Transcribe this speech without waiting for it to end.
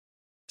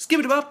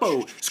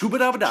Skibba-da-bop-bo,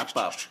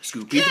 scuba-da-ba-da-bop,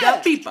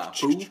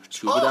 scoop-beep-a-da-beep-bop-boo,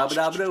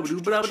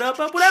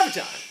 scuba-da-ba-da-ba-da-ba-da-ba, whatever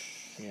time.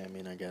 Yeah, I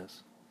mean, I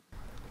guess.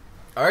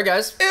 Alright,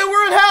 guys. And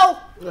we're in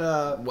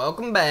hell!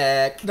 Welcome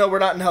back. No, we're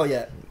not in hell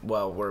yet.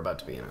 Well, we're about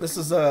to be in it. This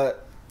is,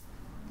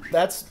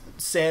 that's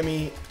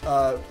Sammy.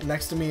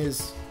 Next to me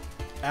is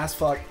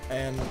Assfuck,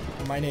 and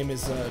my name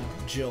is,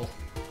 Jill.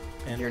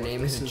 And your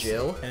name is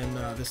Jill? And,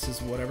 this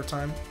is whatever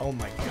time. Oh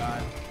my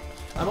god.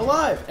 I'm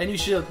alive, and you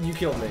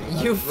killed me.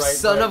 You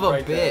son of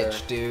a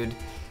bitch, dude.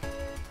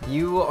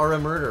 You are a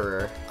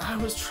murderer. I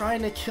was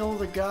trying to kill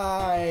the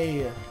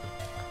guy.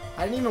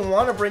 I didn't even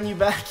want to bring you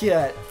back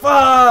yet.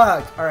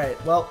 Fuck!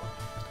 Alright, well,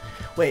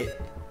 wait.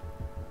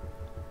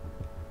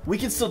 We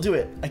can still do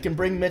it. I can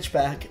bring Mitch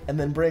back, and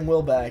then bring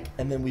Will back,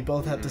 and then we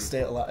both have to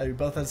stay alive. We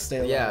both have to stay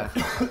alive.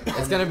 Yeah.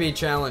 It's gonna be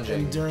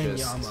challenging. During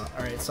Yama.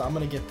 Alright, so I'm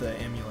gonna get the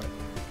amulet.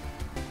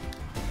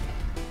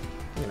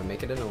 I'm gonna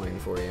make it annoying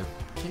for you.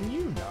 Can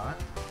you not?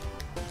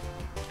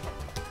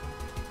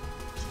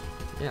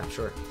 Yeah,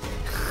 sure.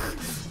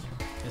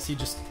 Is he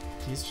just...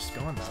 He's just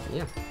gone now.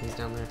 Yeah, he's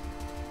down there.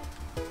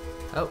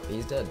 Oh,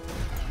 he's dead.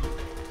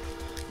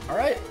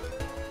 Alright.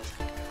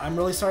 I'm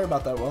really sorry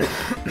about that, Will.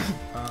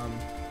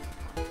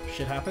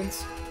 Shit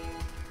happens.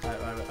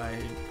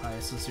 I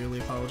sincerely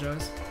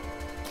apologize.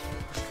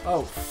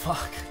 Oh,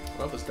 fuck.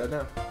 Well, it's dead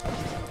now.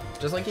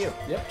 Just like you.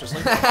 Yep, just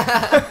like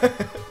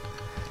that.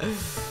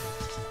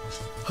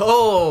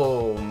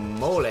 Oh,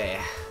 moly.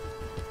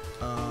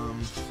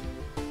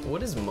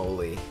 What is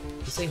moly?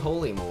 You say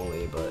holy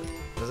moly, but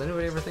does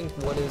anybody ever think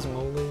what is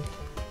moly?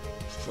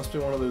 Must be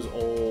one of those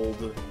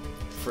old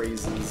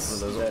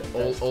phrases. One of those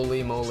old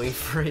holy moly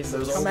phrases.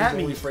 Those Come old at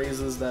me. holy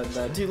phrases that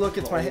Dude, look,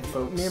 it's my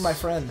folks. me and my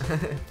friend.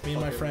 Me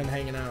and my friend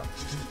hanging out.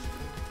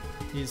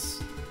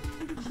 He's...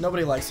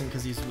 Nobody likes him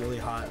because he's really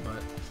hot,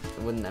 but...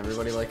 Wouldn't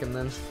everybody like him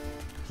then?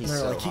 He's no,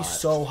 so like, hot. he's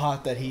so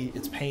hot that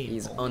it's painful.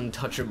 He's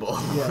untouchable.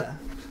 Yeah,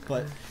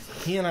 but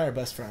he and I are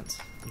best friends.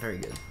 Very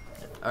good.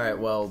 Alright,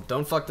 well,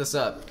 don't fuck this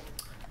up.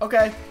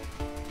 Okay.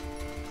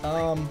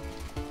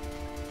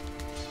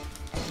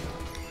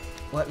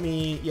 Let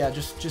me... Yeah,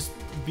 just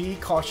be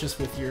cautious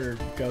with your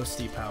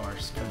ghosty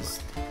powers, because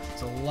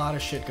there's a lot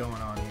of shit going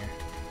on here.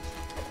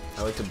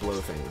 I like to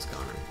blow things,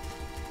 Connor.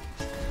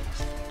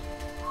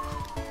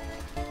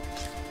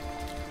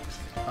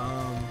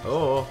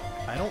 Oh.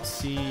 I don't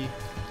see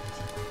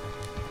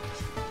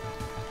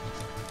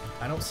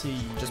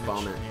Just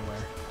bomb Mitch it.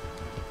 anywhere.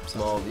 So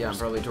Well, yeah, I'm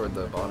probably toward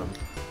the bottom.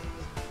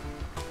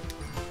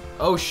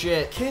 Oh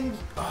shit.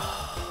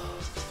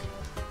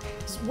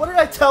 What did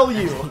I tell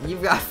you?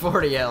 You've got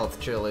 40 health,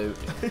 chill out.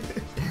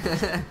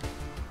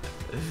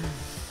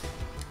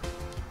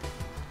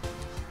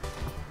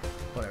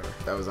 Whatever.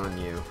 That was on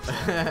you.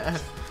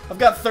 I've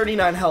got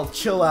 39 health,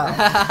 chill out.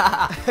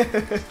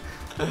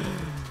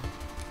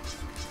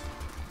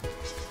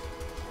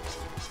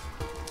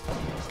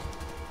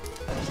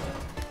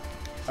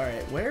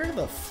 Alright, where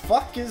the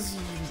fuck is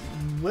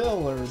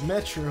Will or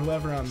Mitch or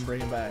whoever I'm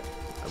bringing back?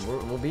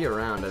 We'll be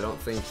around. I don't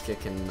think it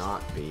can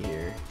not be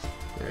here.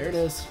 There it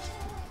is.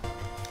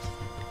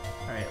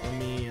 Alright, let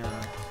me,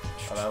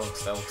 Oh, that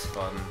looks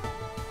fun.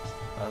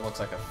 That looks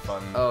like a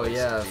fun. Oh place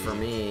yeah, to be. for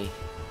me,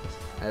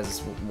 as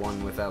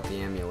one without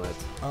the amulet.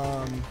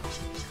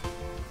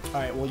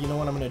 Alright, well, you know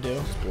what I'm gonna do?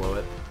 Just blow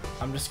it.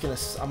 I'm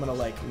gonna,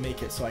 like,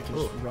 make it so I can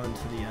just run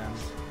to the end.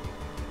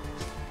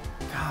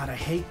 God, I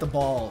hate the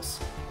balls.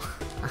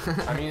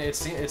 I mean, it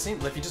seems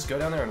if you just go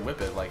down there and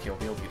whip it, like you'll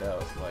be able to get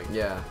out. Like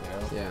Yeah. you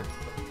know. Yeah.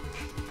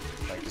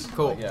 Like, just,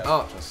 Cool. Like, yeah.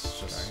 Oh.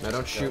 Just. No,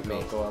 don't shoot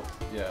me. Go up.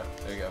 Yeah.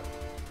 There you go.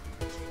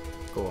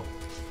 Cool.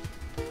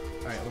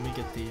 Alright, let me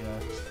get the,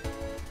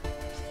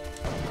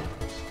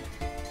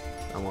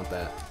 I want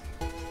that.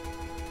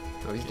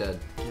 Oh, he's dead.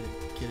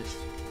 Get it.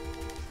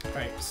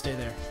 Alright, stay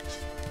there.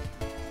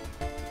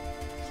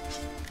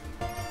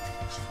 Do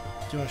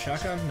you want a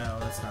shotgun? No,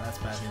 that's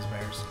bad news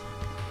bears.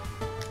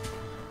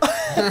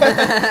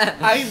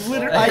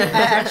 I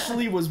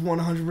actually was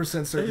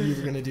 100% certain you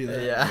were gonna do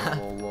that.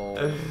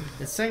 Yeah.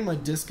 It's saying my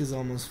disc is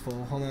almost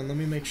full. Hold on, let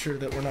me make sure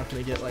that we're not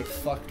gonna get, like,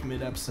 fucked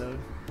mid-episode.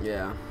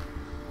 Yeah.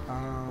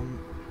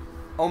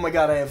 Oh my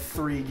god, I have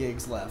 3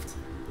 gigs left.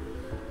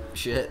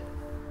 Shit.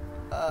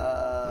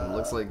 It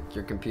looks like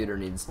your computer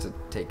needs to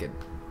take a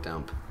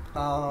dump.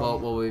 Well,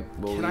 will we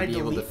be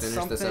able to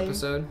finish this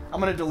episode? I'm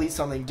gonna delete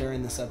something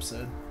during this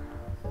episode.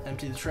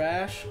 Empty the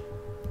trash.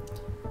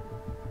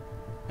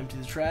 Empty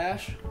the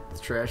trash. The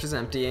trash is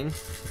emptying.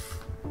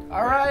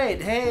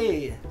 Alright,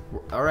 hey!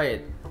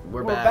 Alright,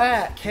 we're back. We're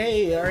back.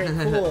 Hey, alright,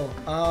 cool.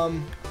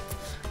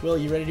 Will,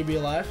 you ready to be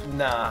alive?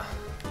 Nah.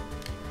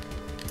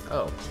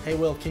 Oh, Hey,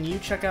 Will, can you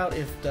check out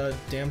if the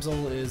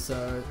damsel is,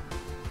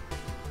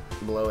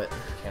 blow it.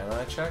 Can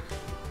I check?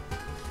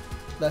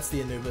 that's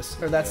the Anubis.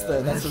 Or that's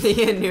the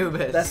The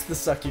Anubis. that's the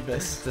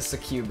succubus. The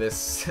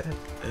succubus.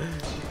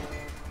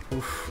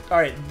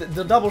 Alright,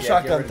 the double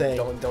shotgun thing.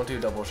 Don't do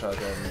double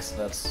shotguns.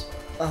 That's.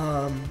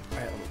 Alright,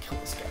 let me kill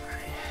this guy.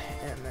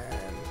 And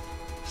then...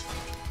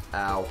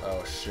 Ow.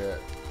 Oh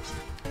shit.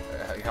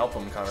 Help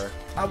him, Connor.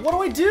 What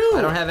do I do?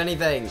 I don't have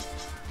anything.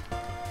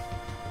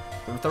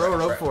 Throw a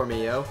rope for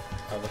me, yo.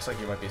 Oh, looks like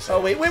you might be safe.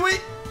 Oh, wait.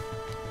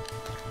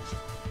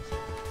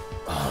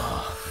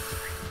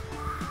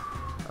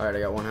 Alright, I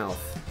got 1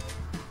 health.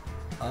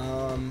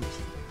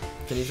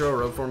 Can you throw a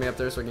rope for me up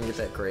there so I can get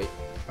that crate?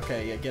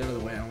 Okay, yeah, get out of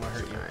the way. I don't want to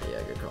hurt you. Alright,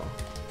 yeah, good call.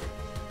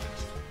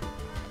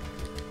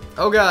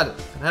 Oh god,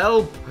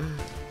 help!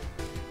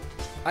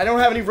 I don't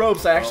have any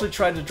ropes. I actually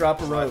tried to drop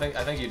a Oh, rope.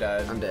 I think you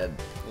died. I'm dead.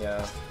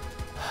 Yeah.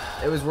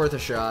 It was worth a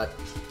shot.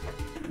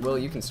 Will,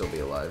 you can still be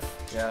alive.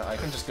 Yeah, I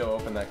can just go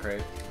open that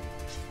crate.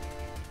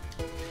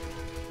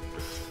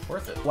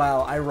 Worth it.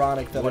 Wow,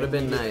 ironic that Would have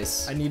been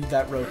nice. I needed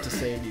that rope to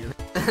save you.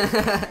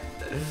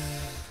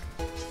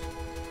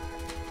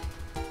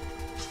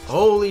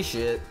 Holy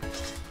shit.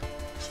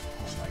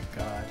 Oh my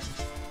god.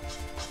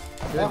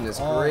 Goodness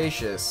Fuck off.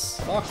 gracious.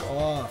 Fuck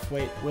off.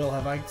 Wait, Will,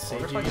 have I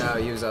saved you? No,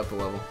 he was up a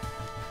level.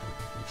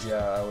 Yeah,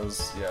 I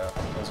was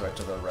right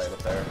to the right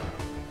up there.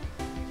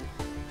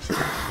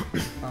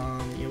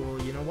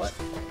 You know what?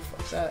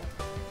 Fuck that.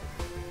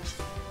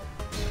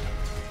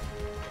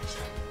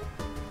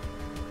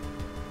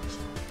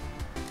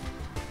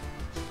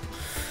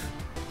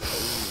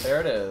 There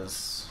it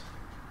is.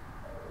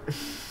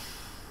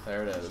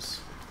 There it is.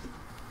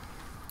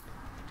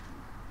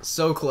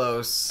 So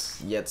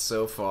close, yet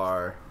so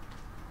far.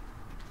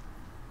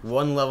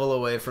 1 level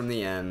away from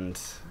the end.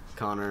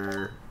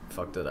 Connor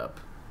fucked it up.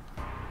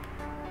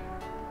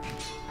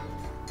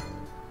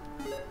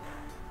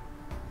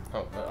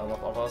 Oh,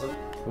 I'll pause it.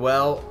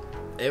 Well,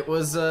 it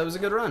was a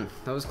good run.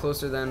 That was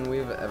closer than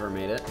we've ever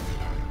made it.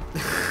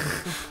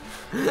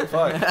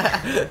 Fuck.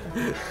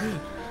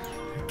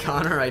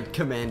 Connor, I'd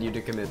command you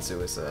to commit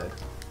suicide.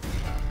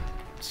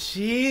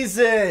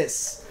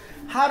 Jesus!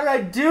 How did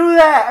I do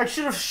that? I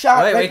should have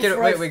shot We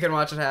can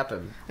watch it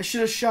happen. I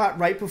should have shot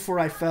right before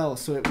I fell,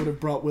 so it would have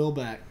brought Will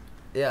back.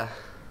 Yeah.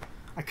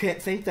 I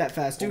can't think that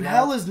fast. Dude, Well,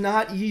 hell is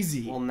not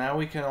easy. Well, now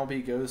we can all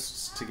be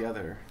ghosts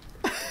together.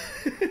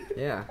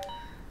 Yeah.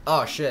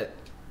 Oh shit.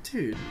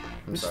 Dude,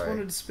 I just sorry.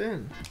 wanted to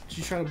spin. Did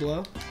you try to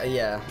blow?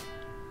 Yeah.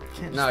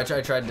 Can't No, I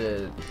tried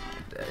to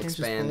just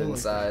expand blow in like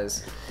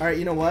size. Alright,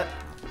 you know what?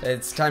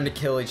 It's time to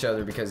kill each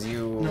other because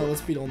you No,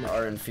 let's beat only.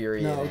 are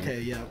infuriating. No, okay,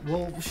 yeah.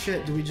 Well,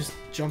 shit, do we just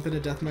jump into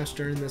deathmatch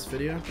during this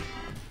video?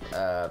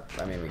 I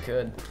mean, we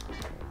could.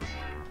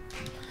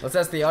 Let's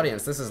ask the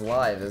audience. This is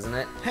live, isn't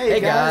it? Hey,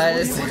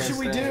 guys, guys. what should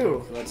we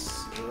do?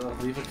 Let's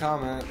leave a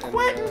comment. And,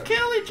 Quit and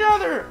kill each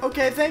other!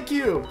 Okay, thank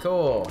you.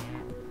 Cool.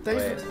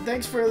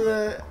 Thanks for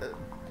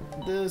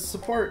the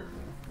support.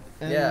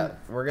 And Yeah,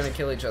 we're gonna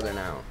kill each other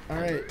now.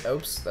 Alright.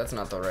 Oops, that's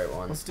not the right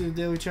one. Let's do the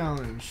daily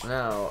challenge.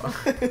 No.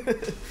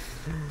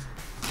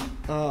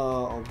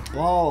 Oh,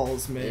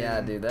 balls, man.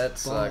 Yeah, dude, that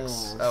sucks.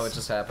 Balls. Oh, it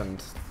just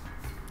happened.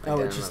 Oh, it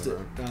Again, just did.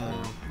 remember.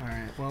 Oh,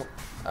 alright. Well,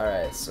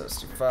 Alright, so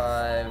let's do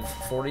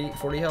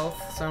 40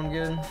 health. Sound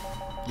good?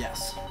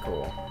 yes.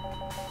 Cool.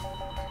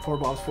 4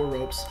 balls, 4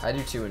 ropes. I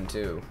do 2 and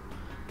 2.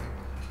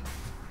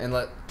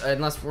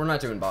 Unless we're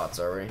not doing bots,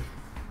 are we?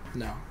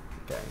 No.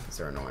 Okay, because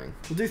they're annoying.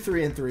 We'll do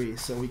 3 and 3,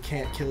 so we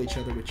can't kill each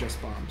other with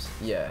just bombs.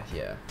 Yeah,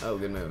 yeah. Oh,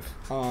 good move.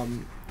 Alright,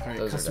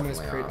 Those are customize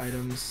definitely crate off.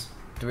 items.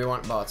 Do we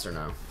want bots or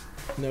no?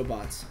 No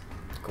bots.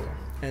 Cool.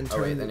 And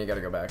Oh wait, turn then you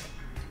gotta go back.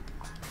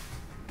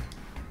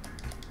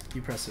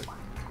 you press it.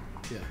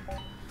 Yeah.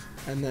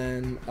 And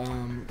then,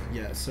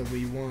 yeah, so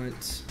we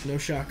want no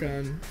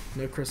shotgun,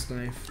 no crisp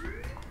knife,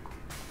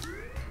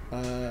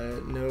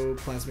 no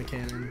plasma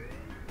cannon.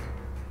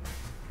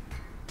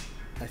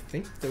 I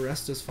think the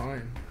rest is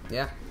fine.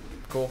 Yeah,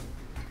 cool.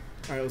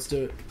 Alright, let's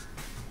do it.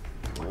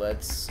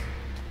 Let's.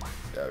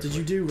 Did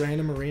you do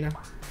random arena?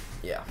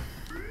 Yeah,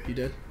 You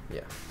did?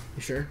 yeah.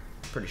 You sure?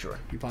 Pretty sure.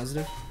 You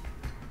positive?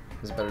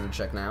 Is it better to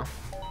check now?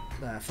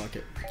 Ah, fuck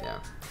it. Yeah.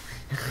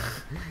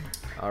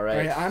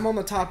 Alright. Alright, I'm on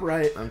the top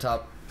right. I'm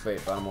top.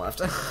 Wait, bottom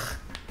left.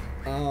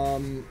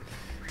 I'm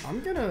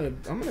gonna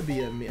be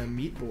a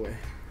meat boy.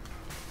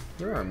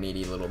 You're a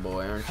meaty little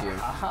boy, aren't you?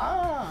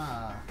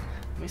 Aha!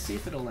 Let me see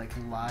if it'll like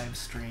live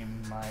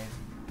stream my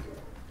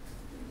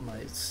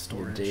Your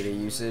storage. data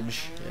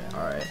usage. Yeah.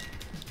 Alright.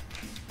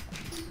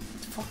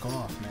 Fuck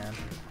off, man.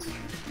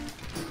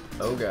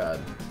 Oh god.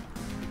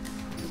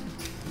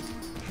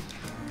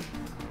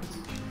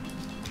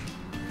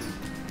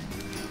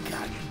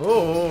 God.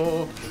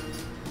 Oh.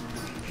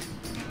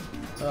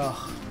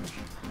 Ugh.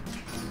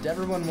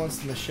 Everyone wants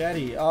the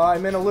machete. Oh,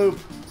 I'm in a loop.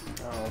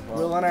 Oh,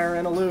 Will and I are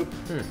in a loop.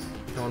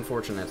 How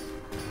unfortunate.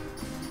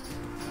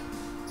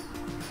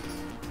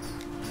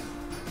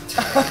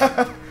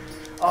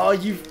 Oh,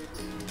 you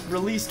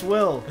released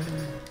Will.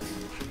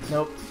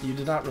 Nope, you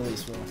did not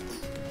release Will.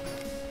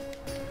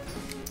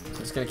 I'm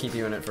just gonna keep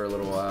you in it for a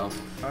little while.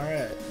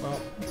 Alright, well.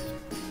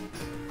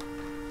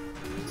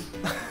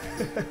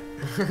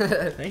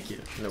 Thank you.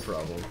 No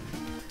problem.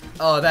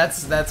 Oh,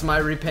 that's my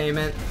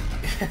repayment.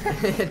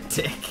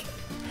 Dick.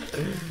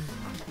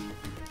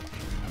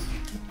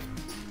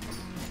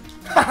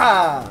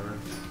 Haha!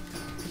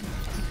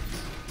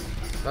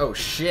 Oh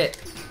shit.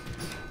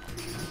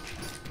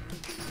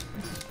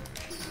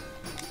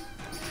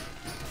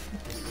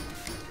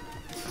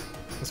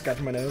 Scratch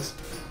my nose.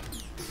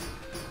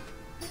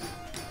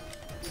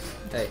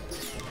 Hey.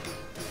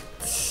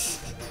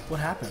 What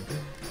happened?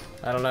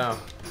 I don't know.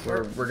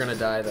 We're gonna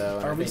die though.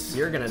 And Are I we think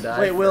you're gonna die.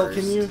 Wait, Will, first.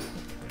 can you?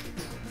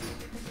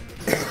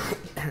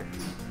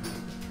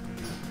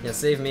 Yeah,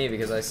 save me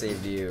because I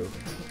saved you.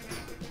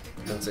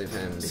 Don't save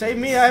him. Save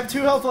me, I have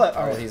 2 health left.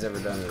 All Alright, he's ever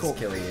done is Cool.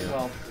 killing you.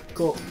 well,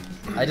 cool.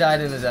 I died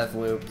in a death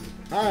loop.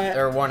 Alright.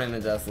 Or 1 in a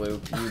death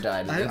loop. You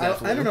died in a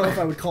death loop. I don't know if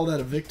I would call that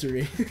a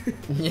victory.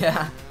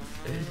 Yeah.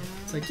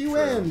 It's like, you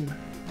win!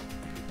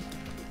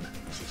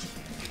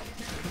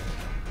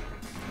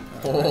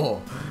 Oh.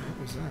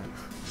 What was that?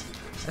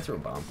 I threw a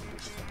bomb.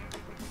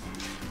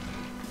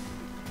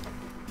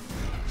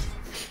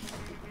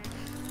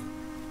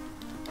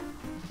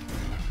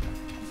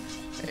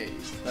 Hey,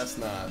 that's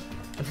not.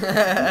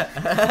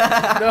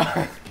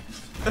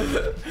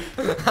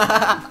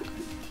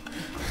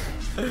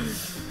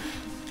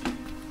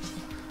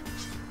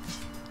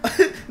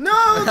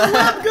 No! The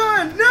lap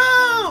gun!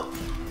 No!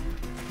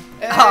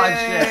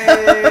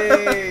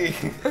 Hey! Oh,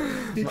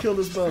 shit! He killed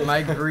us both.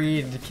 My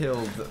greed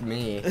killed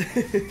me.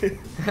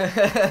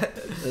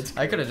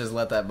 I could have just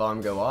let that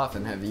bomb go off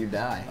and have you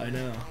die. I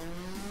know.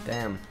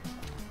 Damn.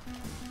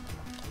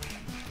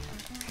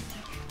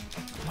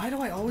 Why do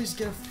I always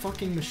get a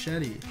fucking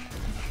machete?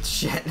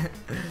 Shit.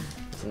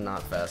 It's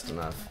not fast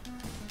enough.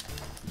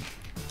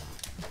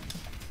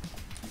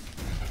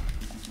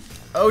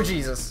 Oh,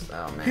 Jesus.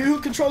 Oh, He man. who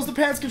controls the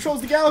pants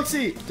controls the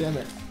galaxy! Damn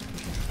it.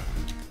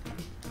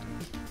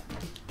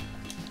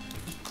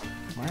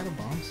 Am I out of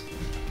bombs?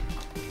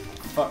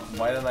 Fuck,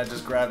 why didn't I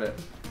just grab it?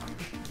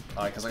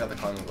 Oh, because I got the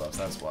climbing gloves,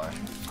 that's why.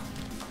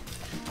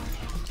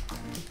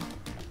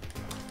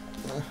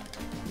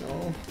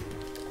 No.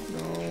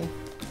 No.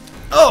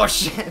 Oh,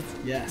 shit.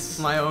 Yes.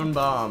 My own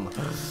bomb.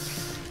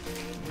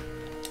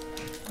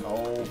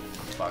 Oh,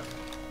 fuck.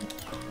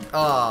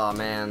 Oh,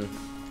 man.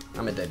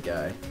 I'm a dead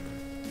guy.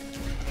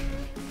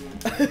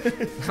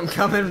 I'm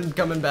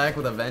coming back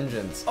with a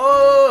vengeance.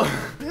 Oh!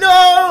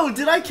 No!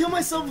 Did I kill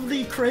myself with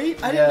the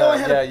crate? I didn't know I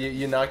had yeah, a...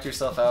 you knocked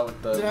yourself out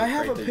with the. Did I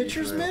have crate a that you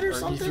pitcher's threw. mitt or you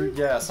something? threw-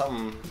 yeah,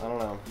 something. I don't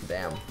know.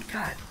 Damn.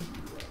 God.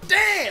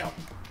 Damn!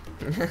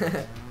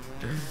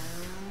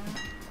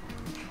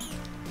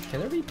 Can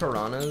there be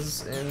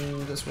piranhas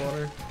in this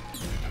water?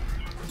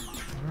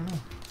 I don't know.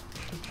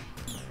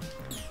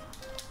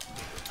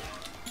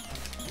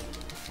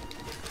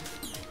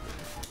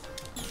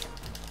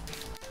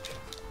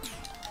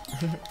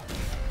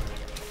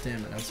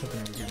 Damn it, I was hoping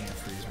I would get me a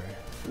freeze ray.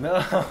 No.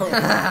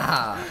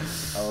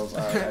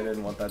 I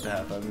didn't want that to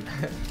happen.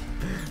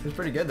 It was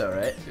pretty good though,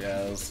 right?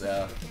 Yeah, it was,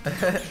 yeah.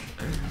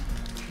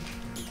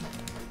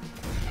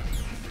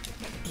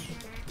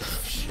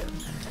 Shit.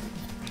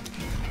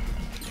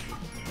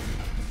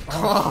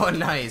 Oh,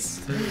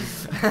 nice.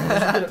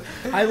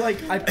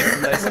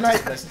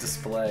 Nice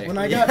display. When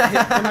I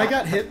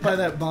got hit by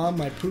that bomb,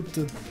 I pooped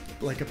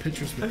like a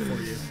pitcher's mitt for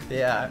you.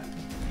 Yeah.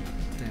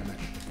 Damn it.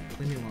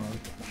 Leave me alone.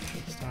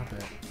 Stop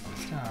it.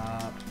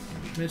 Stop.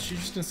 Mitch, you're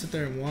just gonna sit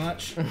there and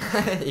watch?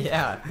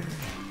 Yeah.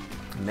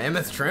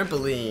 Mammoth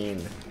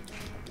trampoline.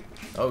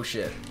 Oh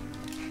shit.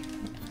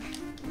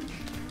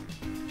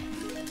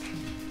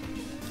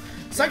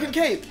 Second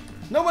cape!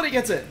 Nobody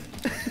gets it!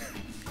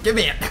 Give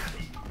me it.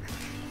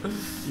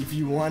 If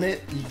you want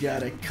it, you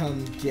gotta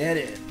come get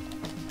it.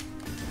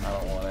 I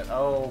don't want it.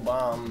 Oh,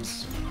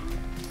 bombs.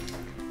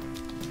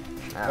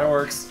 Ow. That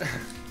works.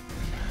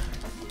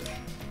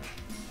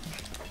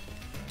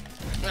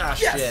 Ah,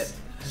 Yes!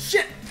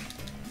 Shit!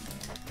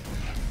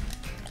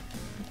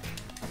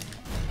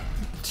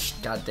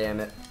 shit. God damn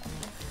it.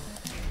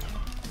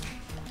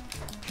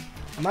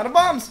 I'm out of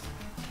bombs!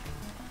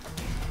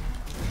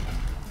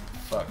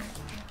 Fuck.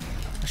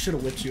 I should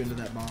have whipped you into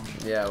that bomb.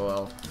 Yeah,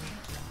 well.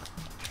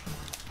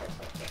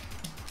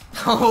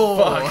 Oh!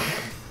 Fuck.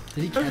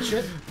 Did he catch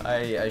it?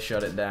 I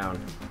shut it down.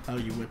 Oh,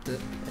 you whipped it?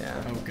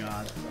 Yeah. Oh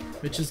god.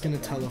 Mitch is gonna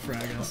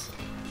telefrag us.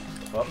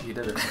 Well, you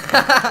did it.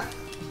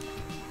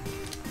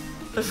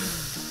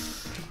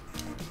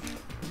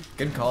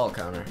 Good call,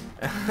 Connor.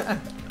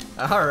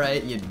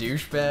 Alright, you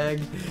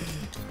douchebag.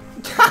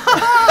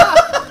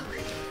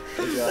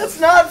 That's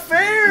not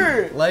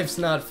fair! Life's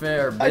not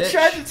fair, bitch. I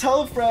tried to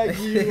telefrag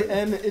you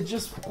and it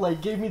just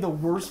like gave me the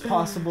worst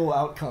possible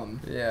outcome.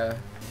 Yeah.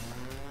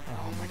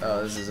 Oh my god.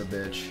 Oh, this is a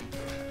bitch.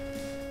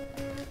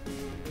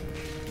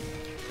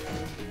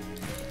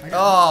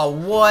 Oh,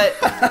 what?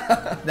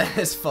 That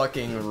is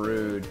fucking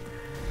rude.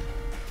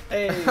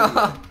 Hey,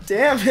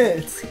 damn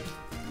it!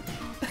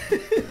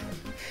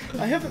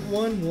 I haven't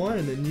won one,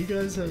 and you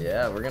guys have.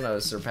 Yeah, we're gonna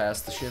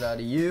surpass the shit out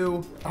of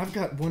you. I've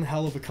got one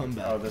hell of a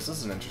comeback. Oh, this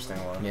is an interesting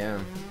one. Yeah.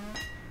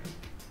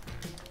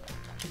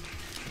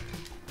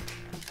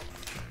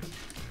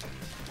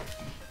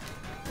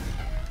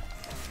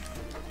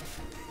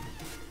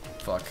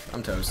 Fuck,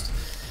 I'm toast.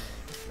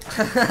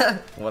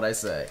 What'd I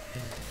say?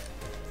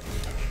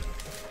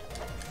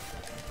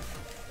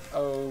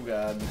 Oh,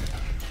 God.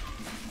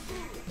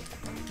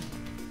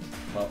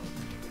 Well.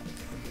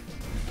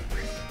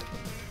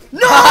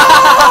 No!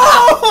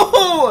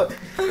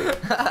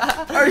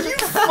 Are you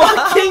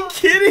fucking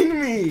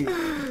kidding me?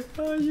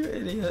 Oh, you You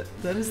idiot.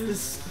 That is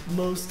this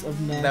most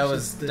obnoxious That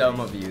was thing. dumb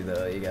of you,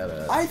 though. You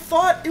gotta. I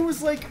thought it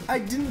was like, I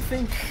didn't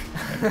think.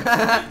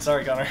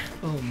 Sorry, Connor.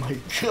 Oh my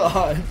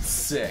god.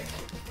 Sick.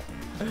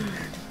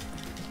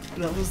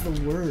 That was the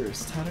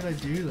worst. How did I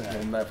do that?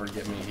 You'll never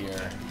get me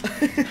here.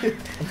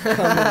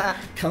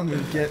 Come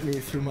and get me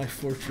through my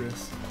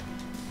fortress.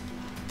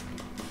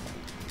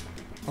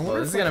 I Well, wonder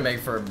this is if gonna make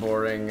for a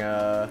boring.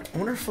 I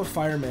wonder if a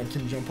fireman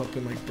can jump up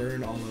and like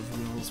burn all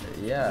of Will's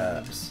Yeah.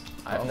 webs.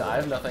 I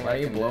have nothing. Why I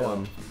don't you can blow do.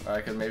 him? Or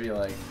I could maybe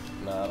like.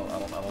 No, I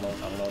don't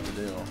know what to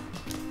do.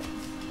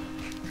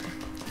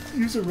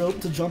 Use a rope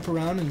to jump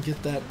around and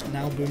get that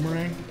now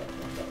boomerang.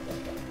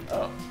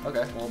 Oh,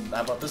 okay. Well,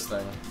 how about this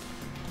thing?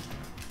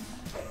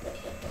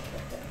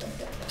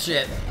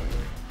 Shit.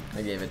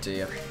 I gave it to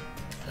you.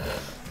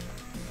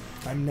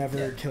 I'm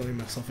never killing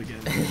myself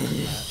again.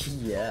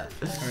 Yeah.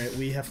 Alright,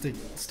 we have to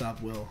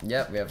stop Will.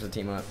 Yep, we have to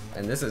team up.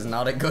 And this is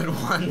not a good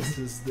one.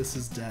 This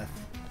is death.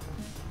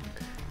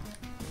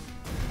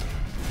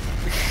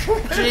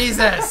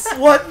 Jesus!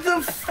 What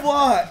the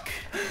fuck?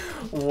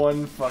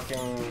 One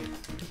fucking.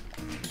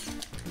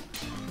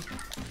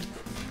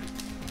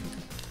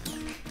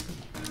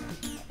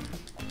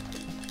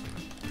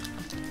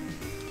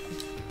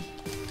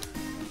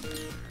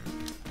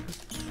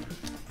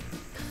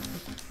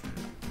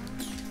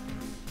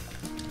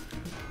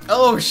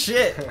 Oh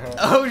shit!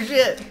 Oh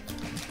shit!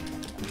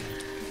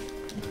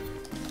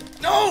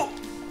 No!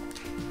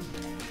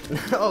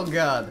 Oh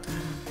god.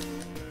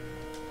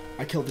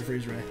 I killed the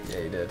freeze ray. Yeah,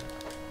 you did.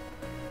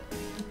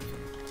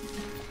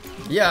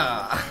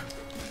 Yeah!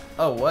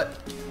 Oh, what?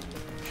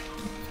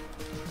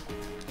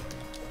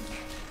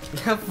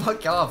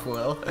 Fuck off,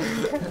 Will.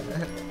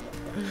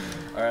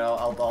 Alright,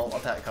 I'll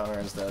attack Connor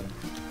instead.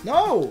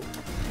 No!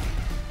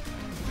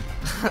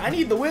 I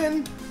need the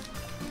win.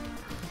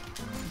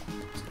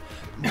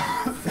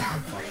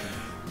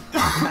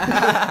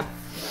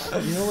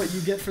 You know what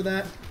you get for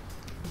that?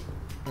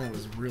 That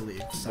was really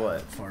a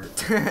silent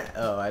fart.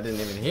 Oh, I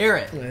didn't even hear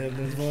it.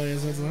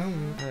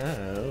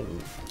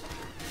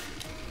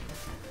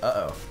 Oh.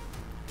 Uh-oh.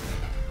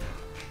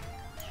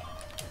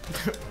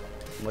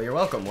 Well, you're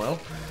welcome, Will.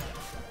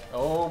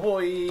 Oh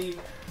boy!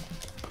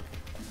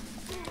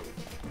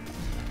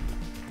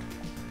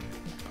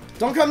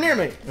 Don't come near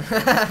me!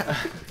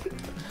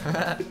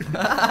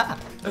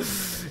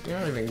 You're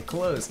not even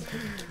close.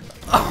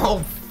 Oh,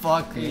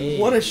 fuck me.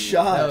 What a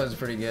shot. That was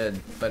pretty good,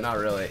 but not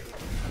really.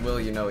 Will,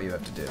 you know what you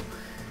have to do.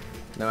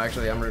 No,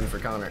 actually, I'm rooting for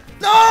Connor.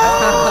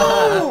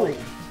 No!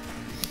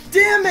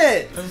 Damn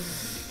it!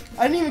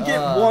 I didn't even get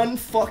one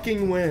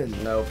fucking win.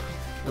 Nope.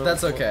 But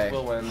that's okay.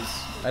 Will wins.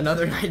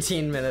 Another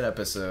 19-minute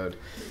episode.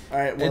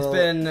 Alright, well, It's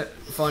been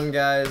fun,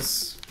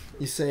 guys.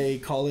 you say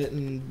call it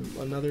in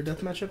another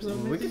deathmatch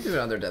episode? We Maybe? could do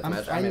another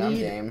deathmatch. I mean, I'm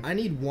game. I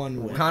need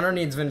one win. Connor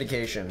needs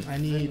vindication. I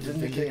need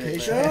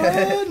Vindication.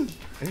 vindication.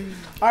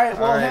 Alright,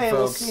 well, Alright, hey,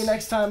 we'll folks. see you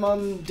next time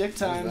on Dick What's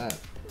Time. that?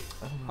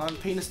 On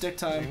Penis Dick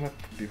Time.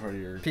 Be part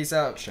of your. Peace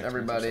out, Check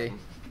everybody. something.